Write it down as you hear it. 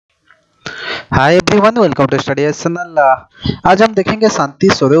Hi everyone, welcome to study channel. आज हम देखेंगे शांति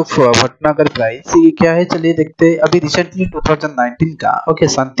स्वरूप भटनागर प्राइज ये क्या है। चलिए देखते हैं। अभी रिसेंटली 2019 का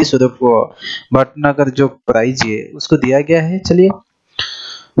शांति स्वरूप भटनागर जो प्राइज है उसको दिया गया है। चलिए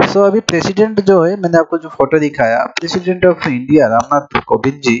अभी प्रेसिडेंट जो है, मैंने आपको जो फोटो दिखाया, president of India Ramnath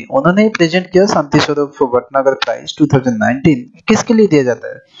Kovind ji, उन्होंने प्रेजेंट किया शांति स्वरूप भटनागर प्राइज 2019। किसके लिए दिया जाता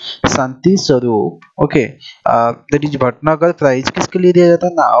है? Shanti Swarup that is Bhatnagar prize किसके लिए दिया जाता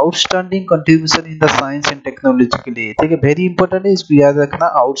है ना? Outstanding contribution in the science and technology के लिए। ठीक है, वेरी इंपॉर्टेंट है, इसको याद रखना।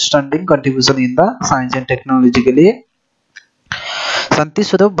 Outstanding contribution in the science and technology के लिए शांति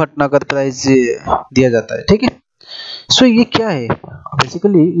स्वरूप भटनागर प्राइज दिया जाता है। ठीक है, ये क्या है?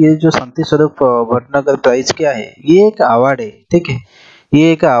 बेसिकली ये जो शांति स्वरूप भटनागर प्राइज क्या है? ये एक अवार्ड है। ठीक है,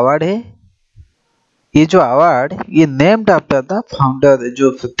 ये एक अवार्ड है। ये जो अवार्ड ये नेम्ड आफ्टर द फाउंडर,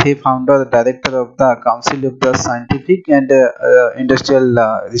 जो थे founder director of the council of the scientific and industrial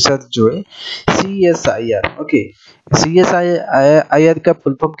research, जो है CSIR। CSIR का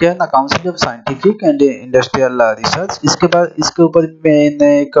फुल फॉर्म क्या है ना? Council of scientific and industrial research. इसके बाद इसके ऊपर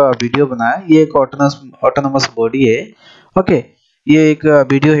मैंने एक वीडियो बनाया। ये एक ऑटोनोमस बॉडी है। ये एक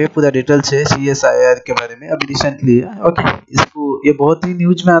वीडियो है, पूरा डिटेल्स है CSIR के बारे में, अभी रिसेंटली है। इसको ये बहुत ही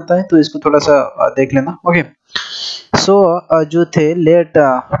न्यूज में आता है, तो इसको थोड़ा सा देख लेना। जो थे लेट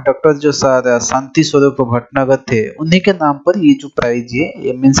डॉक्टर जो सर शांति स्वरूप भटनागर थे, उन्हीं के नाम पर ये जो प्राइज है,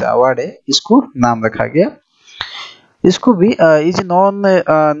 ये मीन्स अवार्ड है, इसको नाम रखा गया। इसको भी is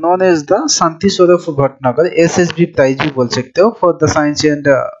known as the Shanti Swarup Bhatnagar SSB prize भी बोल सकते हो, for the science and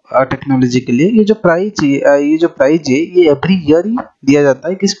technology के लिए। ये जो प्राइज है ये एवरी ईयर ही दिया जाता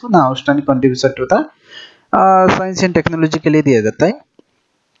है। किसको ना? Outstanding contribution to the science and technology के लिए दिया जाता है।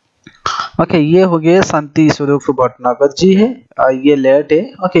 ये हो गया शांति स्वरूप भटनागर जी है। ये लेट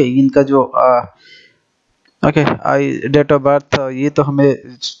है। इनका जो डेट ऑफ बर्थ ये तो हमें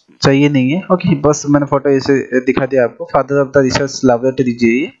चाहिए नहीं है। बस मैंने फोटो ऐसे दिखा दिया आपको। Father of the research laboratory जी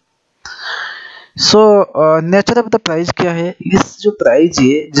है। नेचर ऑफ द प्राइज क्या है? इस जो प्राइज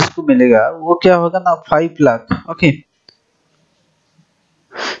है जिसको मिलेगा वो क्या होगा ना? 5 लाख।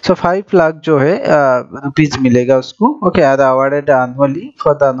 5 लाख जो है रुपीज मिलेगा उसको। Are awarded annually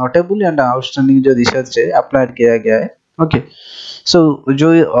for the notable and outstanding जो रिसर्च है अप्लाइड किया गया है। जो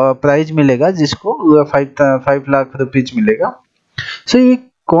प्राइज मिलेगा जिसको 5 लाख रुपीज मिलेगा। ये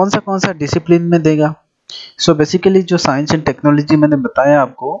कौन सा डिसिप्लिन में देगा? बेसिकली जो साइंस एंड टेक्नोलॉजी मैंने बताया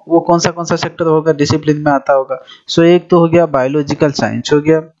आपको, वो कौन सा सेक्टर होगा, डिसिप्लिन में आता होगा। एक तो हो गया बायोलॉजिकल साइंस, हो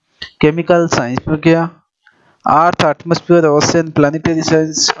गया केमिकल साइंस, हो गया earth atmosphere ocean planetary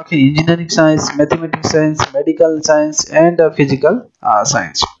science, engineering science, mathematics science, medical science and physical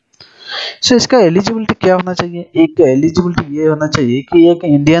science. इसका एलिजिबिलिटी क्या होना चाहिए? एक एलिजिबिलिटी ये होना चाहिए कि एक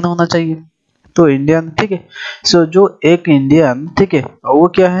इंडियन होना चाहिए। तो इंडियन, ठीक है। जो एक इंडियन, ठीक है, वो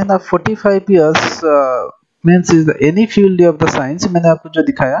क्या है ना? 45 years means is any field of the science, मैंने आपको जो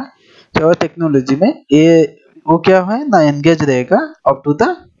दिखाया और टेक्नोलॉजी में, ये वो क्या है ना? एंगेज रहेगा up to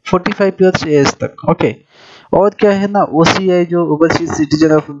the 45 years as तक। और क्या है ना? OCI जो overseas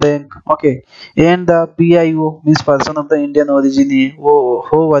citizen of bank, and the PIO means person of the Indian origin है, वो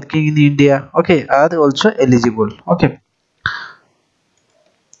हो working in India, are also eligible.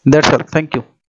 That's all, thank you.